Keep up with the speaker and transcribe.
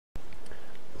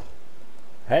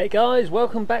Hey guys,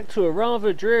 welcome back to a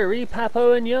rather dreary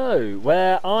Papo and Yo,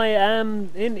 where I am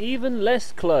in even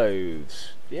less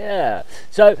clothes. Yeah,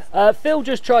 so Phil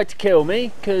just tried to kill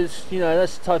me, because, you know,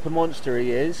 that's the type of monster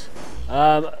he is.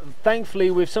 Thankfully,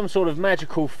 with some sort of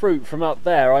magical fruit from up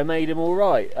there, I made him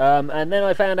alright. And then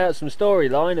I found out some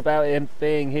storyline about him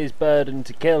being his burden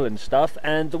to kill and stuff,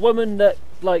 and the woman that,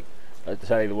 like,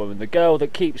 the girl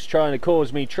that keeps trying to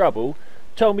cause me trouble,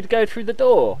 told me to go through the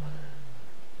door.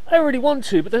 I don't really want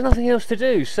to, but there's nothing else to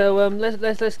do. So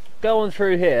let's go on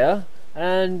through here,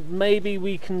 and maybe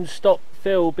we can stop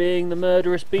Phil being the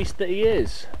murderous beast that he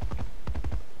is.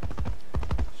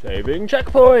 Saving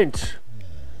checkpoint.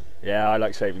 Yeah, I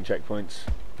like saving checkpoints.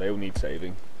 They all need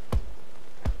saving.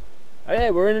 Oh yeah,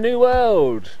 we're in a new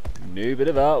world. New bit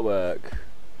of artwork.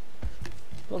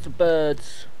 Lots of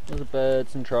birds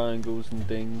and triangles and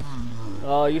things.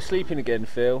 Oh, you're sleeping again,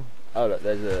 Phil. Oh look,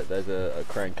 there's a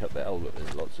crank up there. Oh look,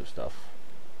 there's lots of stuff.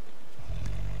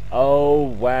 Oh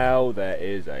wow, there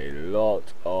is a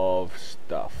lot of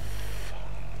stuff.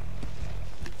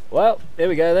 Well, here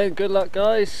we go then. Good luck,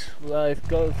 guys. I've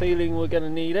got a feeling we're gonna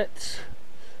need it.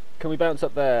 Can we bounce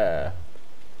up there?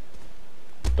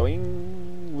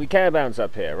 Doing. We can bounce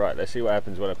up here. Right, let's see what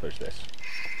happens when I push this.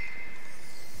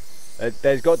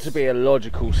 There's got to be a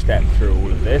logical step through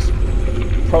all of this,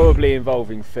 probably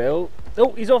involving Phil.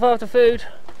 Oh, he's off after food.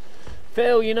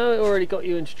 Phil, you know it already got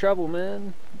you into trouble,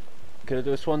 man. Gonna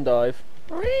do a swan dive.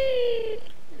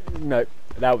 Nope,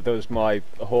 that was my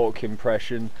hawk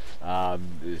impression. It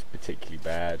was particularly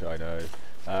bad, I know.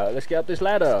 Let's get up this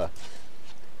ladder.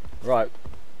 Right.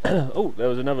 Oh, there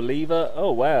was another lever.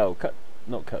 Oh wow,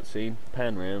 not cutscene,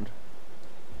 pan round.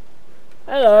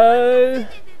 Hello.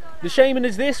 The shaman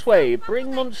is this way.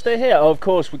 Bring monster here. Oh, of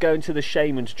course, we're going to the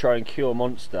shaman to try and cure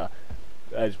monster.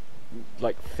 As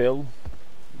like Phil,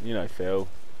 you know Phil,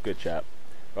 good chap.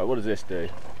 Right, what does this do?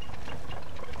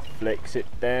 Flicks it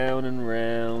down and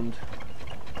round.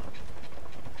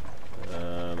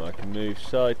 I can move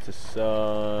side to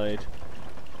side.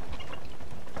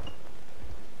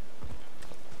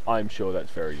 I'm sure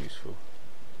that's very useful.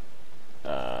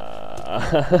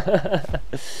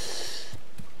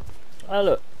 Oh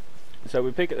look, so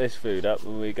we pick this food up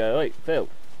and we go, wait, Phil,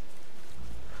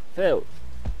 Philip,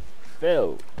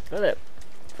 Phil,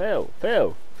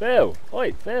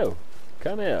 oi, Phil,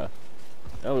 come here.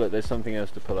 Oh look, there's something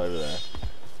else to pull over there.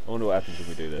 I wonder what happens when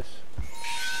we do this.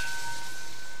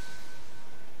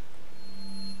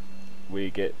 We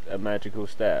get a magical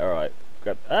stair. Alright,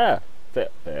 grab,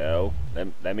 Phil,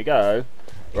 let me go.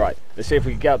 Right, let's see if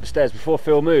we can get up the stairs before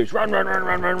Phil moves. Run,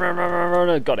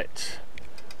 got it.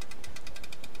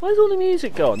 Where's all the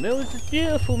music gone? There was this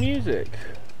beautiful music.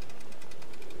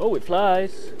 Oh, it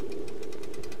flies.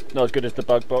 Not as good as the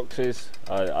bug boxes.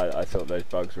 I thought those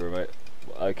bugs were a bit...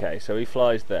 Okay, so he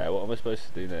flies there. What am I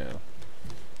supposed to do now?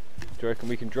 Do you reckon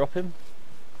we can drop him?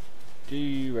 Do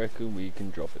you reckon we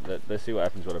can drop it? Let's see what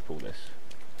happens when I pull this.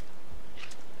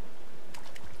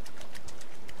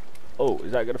 Oh,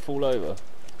 is that going to fall over?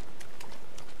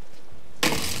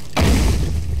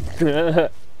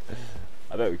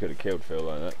 I bet we could have killed Phil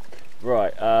like that.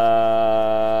 Right,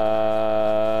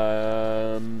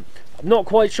 I'm not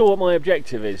quite sure what my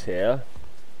objective is here.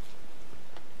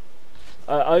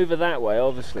 Over that way,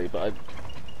 obviously, but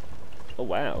oh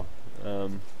wow.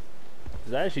 Does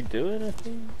that actually do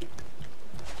anything?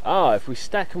 Ah, if we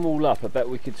stack them all up, I bet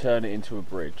we could turn it into a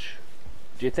bridge.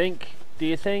 Do you think? Do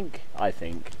you think? I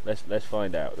think. Let's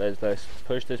find out. Let's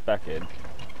push this back in.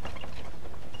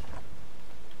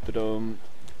 Ta-dum.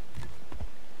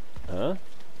 Huh?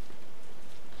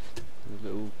 There's a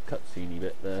little cutscene-y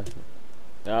bit there.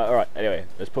 Alright, anyway,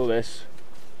 let's pull this.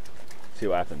 See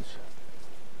what happens.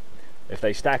 If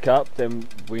they stack up, then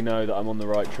we know that I'm on the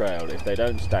right trail. If they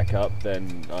don't stack up,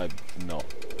 then I'm not.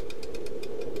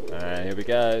 And here we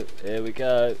go, here we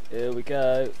go, here we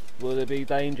go. Will there be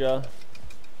danger?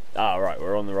 Ah, right,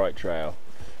 we're on the right trail.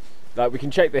 Like, we can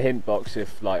check the hint box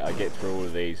if, like, I get through all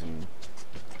of these and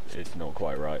it's not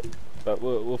quite right. But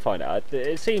we'll find out.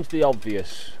 It seems the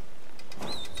obvious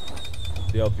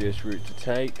route to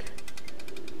take.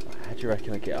 How do you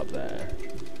reckon I get up there?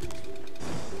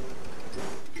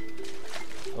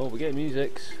 Oh, we're getting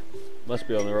musics. Must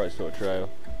be on the right sort of trail.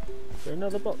 Is there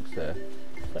another box there?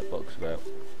 What's that box about?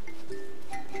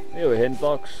 Here, a hint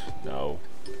box? No.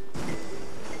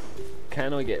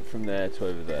 Can I get from there to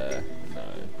over there? No.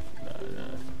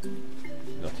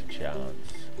 Not a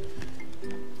chance.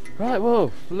 Right,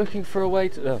 well, looking for a way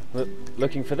to...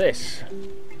 looking for this.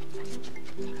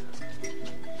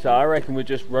 So I reckon we're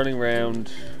just running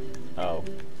around... Oh.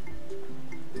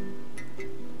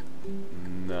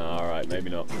 No, alright, maybe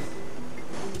not.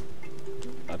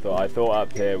 I thought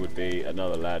up here would be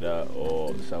another ladder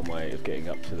or some way of getting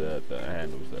up to the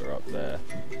handles that are up there.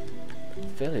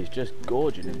 Phil is just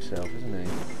gorging himself, isn't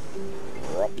he?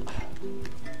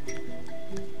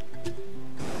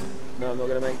 No, I'm not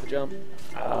going to make the jump.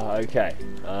 Okay.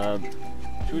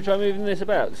 Should we try moving this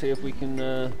about? See if we can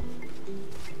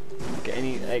get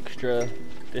any extra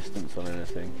distance on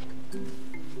anything.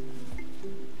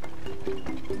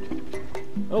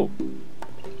 Oh.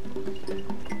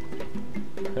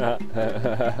 I'm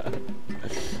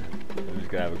just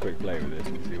gonna have a quick play with this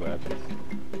and see what happens.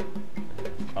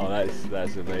 Oh,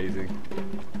 that's amazing.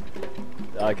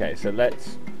 Okay, so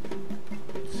let's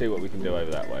see what we can do over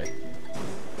that way.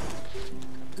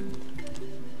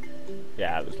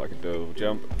 Yeah, it looks like a doable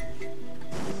jump.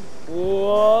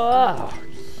 Whoa!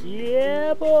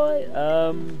 Yeah, boy.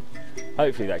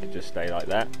 Hopefully that could just stay like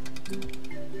that.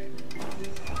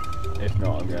 If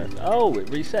not, I'm going to... Oh, it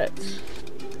resets.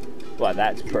 Well,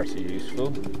 that's pretty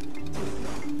useful.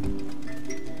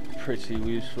 Pretty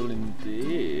useful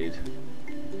indeed.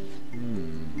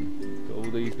 Got all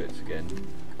these bits again.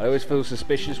 I always feel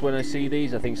suspicious when I see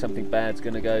these. I think something bad's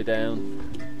going to go down.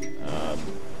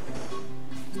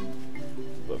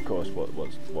 But of course,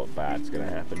 what bad's going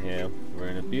to happen here? We're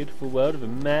in a beautiful world of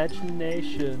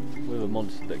imagination with a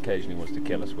monster that occasionally wants to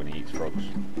kill us when he eats frogs.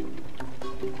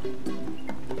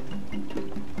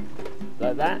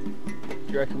 Like that?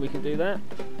 Do you reckon we can do that?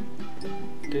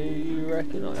 Do you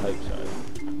reckon? I hope so.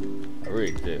 I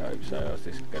really do hope so, else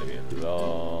this is going to be a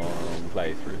long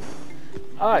playthrough.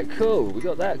 Alright, cool. We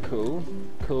got that cool.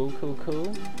 Cool.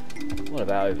 What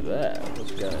about over there?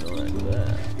 What's going on over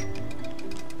there?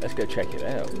 Let's go check it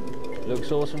out.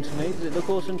 Looks awesome to me. Does it look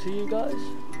awesome to you guys?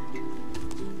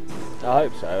 I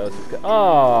hope so. Else it's go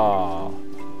oh,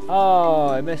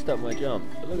 I messed up my jump.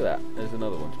 But look at that. There's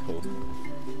another one to pull.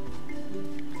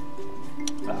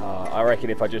 I reckon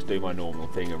if I just do my normal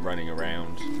thing of running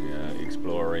around,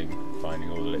 exploring,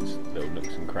 finding all the little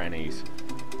nooks and crannies,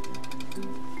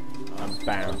 I'm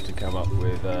bound to come up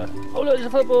with... oh look, there's a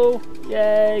football!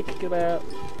 Yay, kick it about.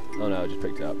 Oh no, I just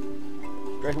picked it up. Do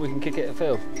you reckon we can kick it at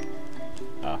Phil?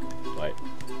 Ah, wait.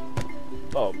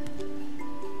 Oh.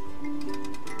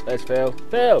 There's Phil.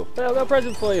 Phil! Phil, I've got a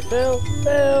present for you, Phil!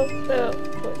 Phil! Phil!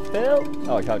 Wait, Phil?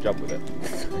 Oh, I can't jump with it.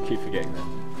 I keep forgetting that.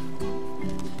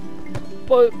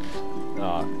 Boop! Oh,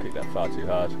 I kicked that far too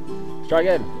hard. Let's try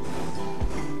again.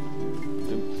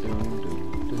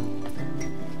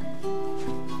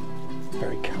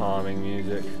 Very calming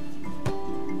music.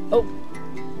 Oh!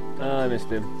 I missed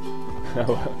him.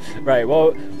 Right,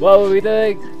 what were we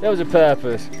doing? There was a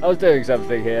purpose. I was doing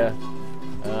something here.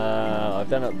 I've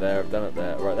done up there,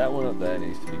 Right, that one up there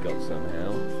needs to be got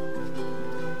somehow.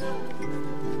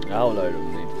 A whole load of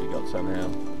them need to be got somehow.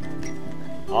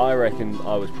 I reckon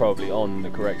I was probably on the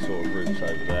correct sort of routes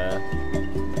over there.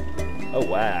 Oh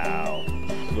wow.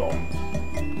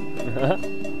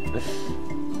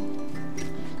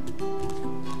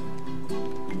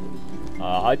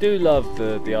 I do love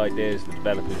the ideas the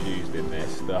developers used in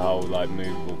this, the whole like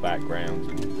movable backgrounds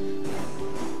and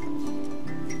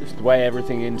just the way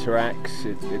everything interacts.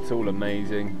 It's all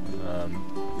amazing. I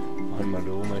might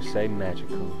almost say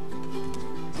magical.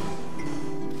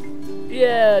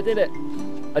 Yeah, I did it.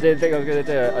 I didn't think I was going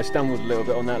to do it. I stumbled a little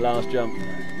bit on that last jump.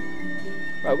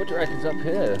 Right, what do you reckon's up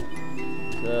here?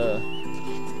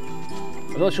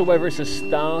 I'm not sure whether it's a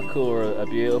stark or a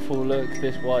beautiful look,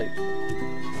 this white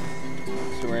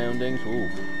surroundings. Ooh,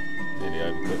 nearly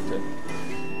overcooked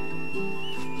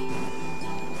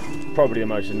it. Probably the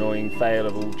most annoying fail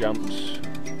of all jumps,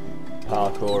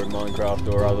 parkour in Minecraft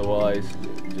or otherwise.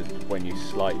 Just when you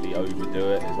slightly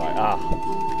overdo it, it's like,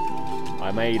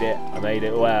 I made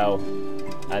it well,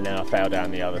 and then I fell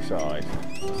down the other side.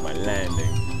 That's my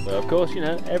landing. But of course,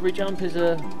 every jump is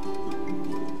a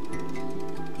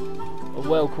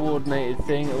well coordinated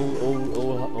thing.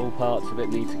 All parts of it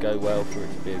need to go well for it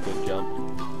to be a good jump.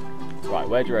 Right,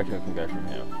 where do you reckon I can go from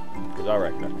here? Because I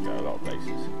reckon I can go a lot of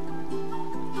places.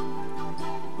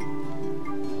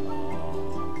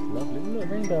 Oh, it's lovely. Look,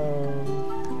 rainbow.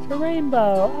 It's a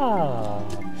rainbow. Ah.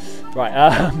 Right,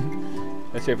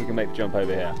 let's see if we can make the jump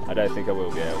over here. I don't think I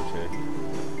will be able to.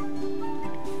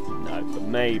 No, but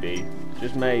maybe,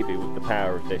 just maybe, with the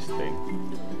power of this thing.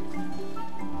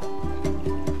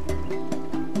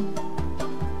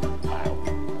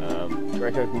 Wow. Do you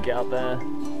reckon I can get up there?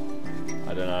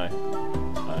 I don't know.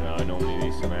 I normally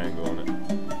need some angle on it.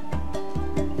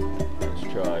 Let's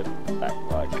try back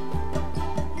like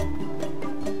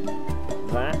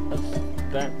that.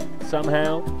 That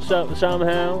somehow.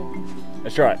 Somehow.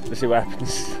 Let's try it. Let's see what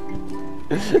happens.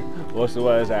 What's the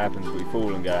worst that happens? We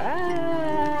fall and go,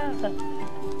 ah!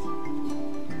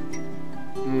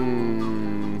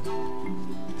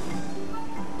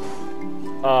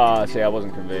 Ah, see, I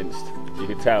wasn't convinced. You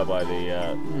could tell by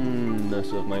the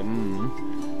ness of my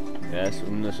Yes,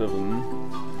 ness of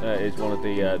That is one of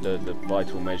the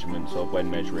vital measurements of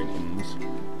when measuring the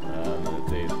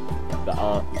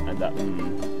and that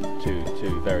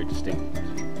two very distinct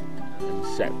and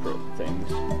separate things.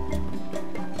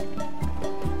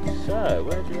 So,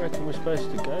 where do you reckon we're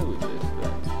supposed to go with this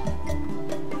then?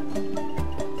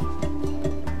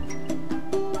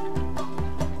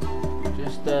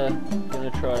 Just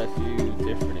gonna try a few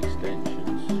different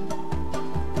extensions.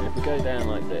 And if we go down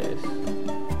like this,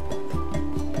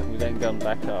 can we then come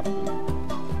back up?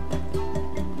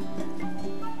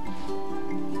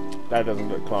 That doesn't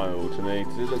look climbable to me.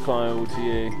 Does it look climbable to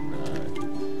you?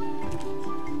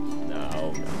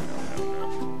 No.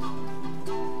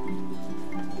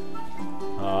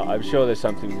 No. I'm sure there's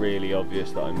something really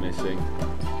obvious that I'm missing.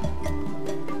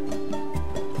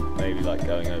 Maybe like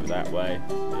going over that way.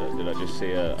 Did I just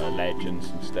see a ledge and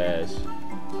some stairs?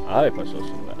 I hope I saw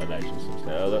a ledge and some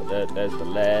stairs. Oh, look, there's the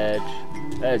ledge.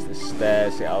 There's the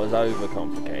stairs. See, I was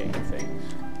overcomplicating things.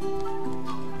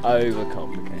 I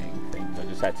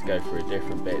just had to go for a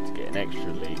different bit to get an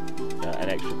extra leap, an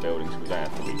extra building, so we don't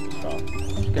have to leap as far.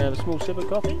 Just gonna have a small sip of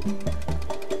coffee.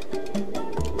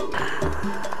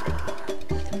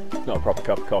 Not a proper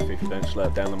cup of coffee if you don't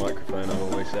slurp down the microphone, I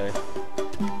always say.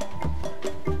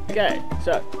 Okay,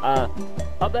 so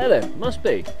up there then, must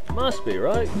be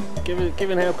right.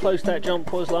 Given how close that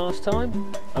jump was last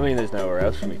time. I mean, there's nowhere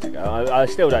else for me to go. I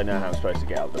still don't know how I'm supposed to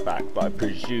get out the back, but I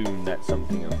presume that's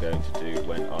something I'm going to do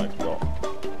when I've got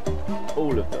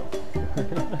all of them.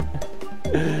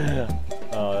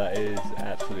 Oh, that is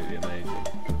absolutely amazing.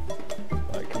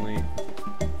 Right, can we?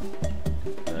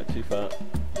 No, too far.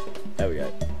 There we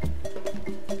go.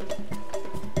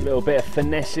 A little bit of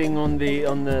finessing on the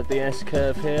S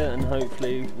curve here, and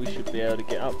hopefully we should be able to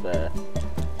get up there.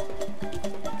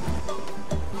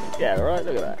 Yeah, right.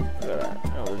 Look at that. Look at that.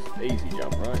 That was easy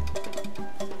jump, right?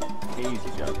 Easy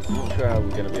jump. I'm not sure how we're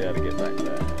going to be able to get back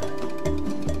there.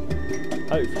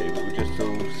 Hopefully we'll just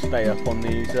all stay up on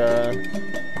these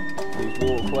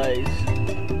walkways.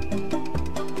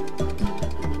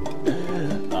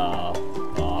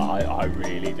 I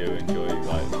really do enjoy it.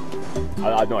 Like,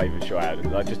 I'm not even sure how to.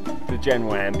 Like, just the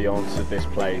general ambience of this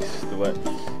place, the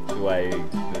way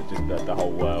the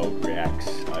whole world reacts.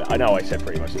 I know I said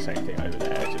pretty much the same thing over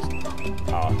there. Just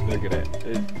look at it.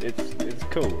 It's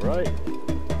cool, right?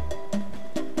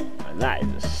 And that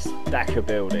is a stack of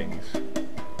buildings.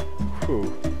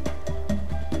 Whew.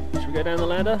 Should we go down the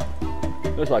ladder?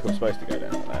 Looks like I'm supposed to go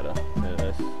down the ladder.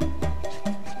 Let's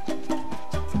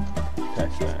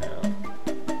test that out.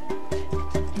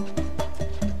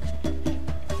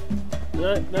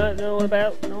 No one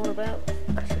about.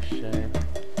 That's a shame.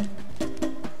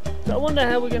 So I wonder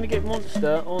how we're going to get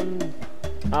Monster on.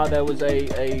 Ah, there was a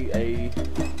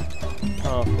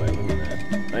pathway, wasn't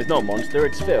there? No, it's not Monster,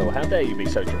 it's Phil. How dare you be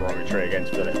so derogatory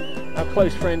against Philip? Our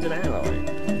close friend and ally.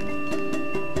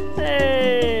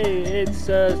 Hey, it's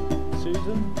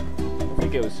Susan. I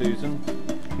think it was Susan.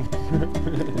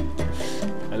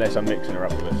 Unless I'm mixing her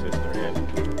up with her sister again.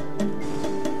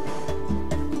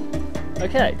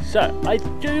 Okay, so I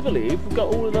do believe we've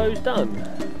got all of those done.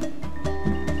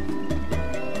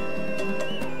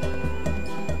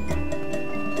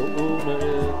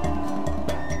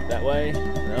 That way,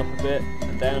 and up a bit,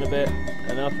 and down a bit,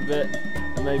 and up a bit,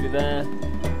 and maybe there.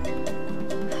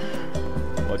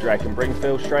 What do you reckon? Bring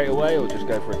Phil straight away, or just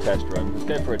go for a test run? Let's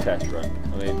go for a test run.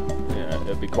 I mean, you know,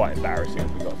 it'd be quite embarrassing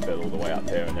if we got Phil all the way up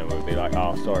here, and then we'd be like,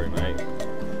 "Oh, sorry, mate."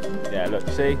 Yeah, look,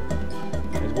 see,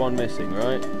 there's one missing,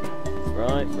 right?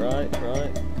 Right.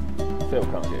 Phil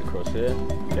can't get across here,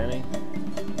 can he?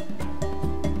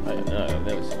 I don't know.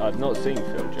 I've not seen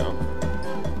Phil jump.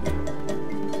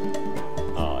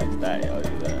 Oh, it's that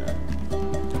over there.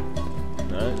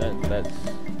 No, that's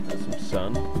some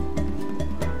sun.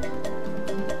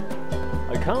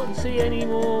 I can't see any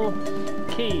more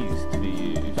keys to be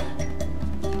used.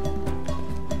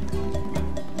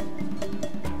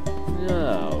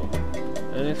 No.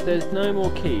 And if there's no more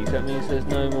keys, that means there's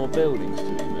no more buildings to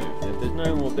be moved. If there's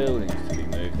no more buildings to be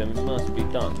moved, then it must be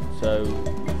done. So,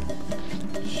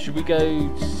 should we go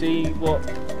see what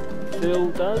Phil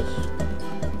does?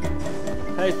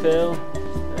 Hey Phil,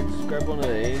 let's grab one of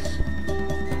these.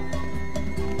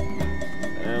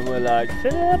 And we're like,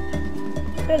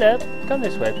 Philip, come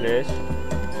this way please.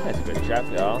 That's a good chap,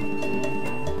 yeah.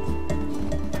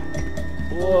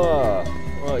 Whoa,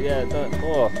 oh yeah,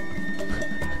 whoa.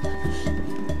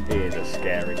 He is a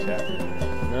scary chap.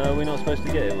 No, we're not supposed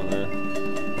to get him on there.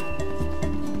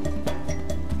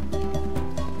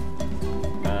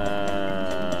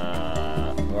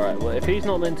 Alright, Well, if he's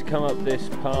not meant to come up this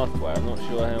pathway, I'm not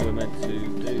sure how we're meant to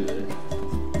do this.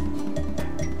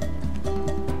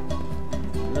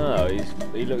 No,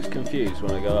 he looks confused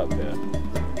when I go up here.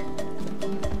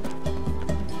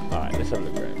 Alright, let's have a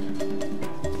look around.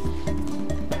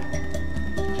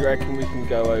 Do you reckon we can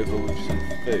go over with some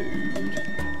food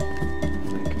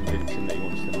and convince him that he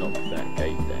wants to knock that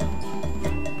gate down?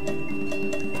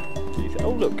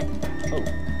 Oh, look! Oh.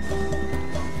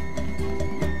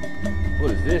 What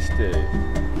does this do?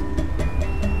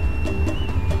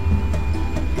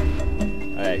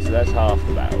 Okay, so that's half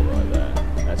the battle right there.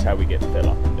 That's how we get Phil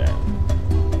up and down.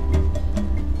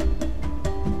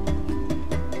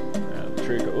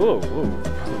 Oh,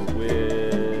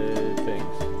 weird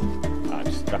things.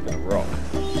 I'm stuck in a rock.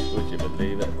 Would you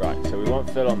believe it? Right, so we want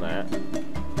Phil on that.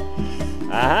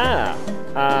 Aha!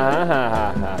 Ah ha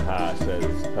ha ha ha,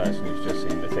 says the person who's just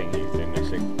seen the thing he's been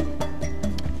missing.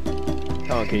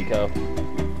 Come on, Kiko.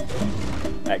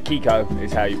 Kiko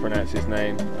is how you pronounce his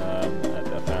name. I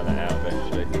found that out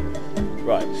eventually.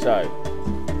 Right, so.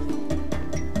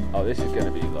 Oh, this is going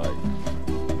to be like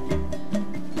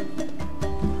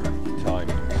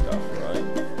timing stuff, right?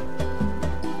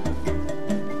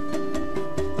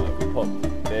 We pop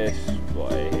this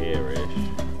right here-ish.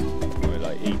 We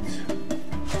like eat.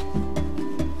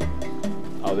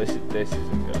 Oh, this isn't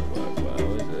going to work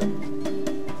well, is it?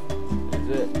 Is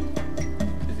it?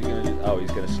 Is he going to? Oh,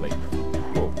 he's going to sleep.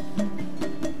 Cool.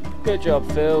 Good job,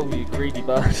 Phil. You greedy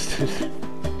bastard.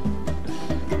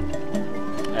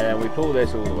 And then we pull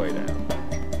this all the way down.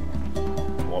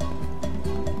 Whoop.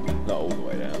 Not all the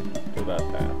way down. Do that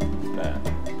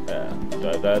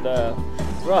there.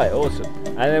 Right, awesome.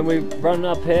 And then we run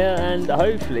up here and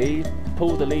hopefully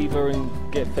pull the lever and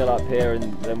get Phil up here,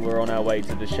 and then we're on our way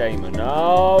to the shaman.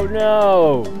 Oh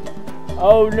no!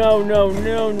 Oh no, no,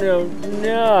 no, no,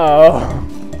 no!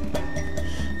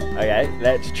 Okay,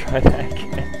 let's try that again.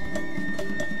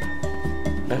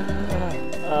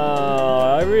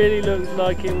 Oh, it really looks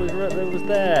like it was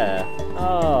there.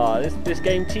 Oh, this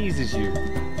game teases you.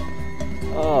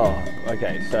 Oh,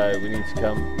 okay, so we need to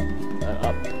come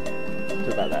up to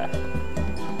about there.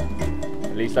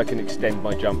 At least I can extend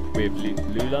my jump with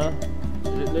Lula. Is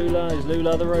it Lula? Is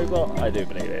Lula the robot? I do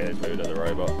believe it is Lula the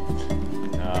robot.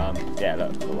 Yeah,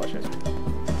 look, we'll watch this.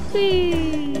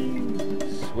 Whee!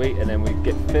 Sweet, and then we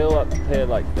get Phil up here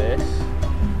like this.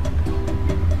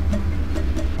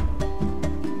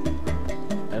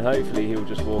 And hopefully he'll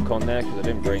just walk on there because I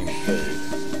didn't bring food.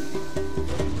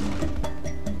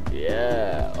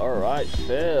 Yeah, alright,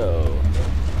 Phil.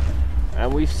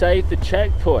 And we've saved the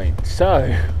checkpoint.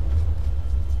 So,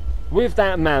 with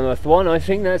that mammoth one, I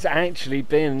think that's actually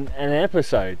been an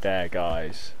episode there,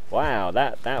 guys. Wow,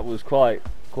 that was quite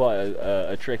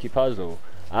a tricky puzzle.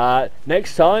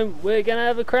 Next time, we're going to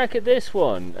have a crack at this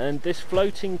one. And this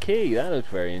floating key. That looks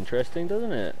very interesting,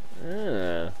 doesn't it?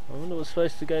 Yeah, I wonder what's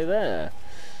supposed to go there.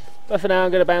 But for now,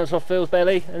 I'm going to bounce off Phil's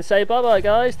belly and say bye-bye,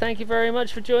 guys. Thank you very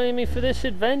much for joining me for this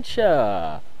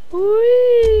adventure.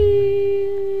 Whee!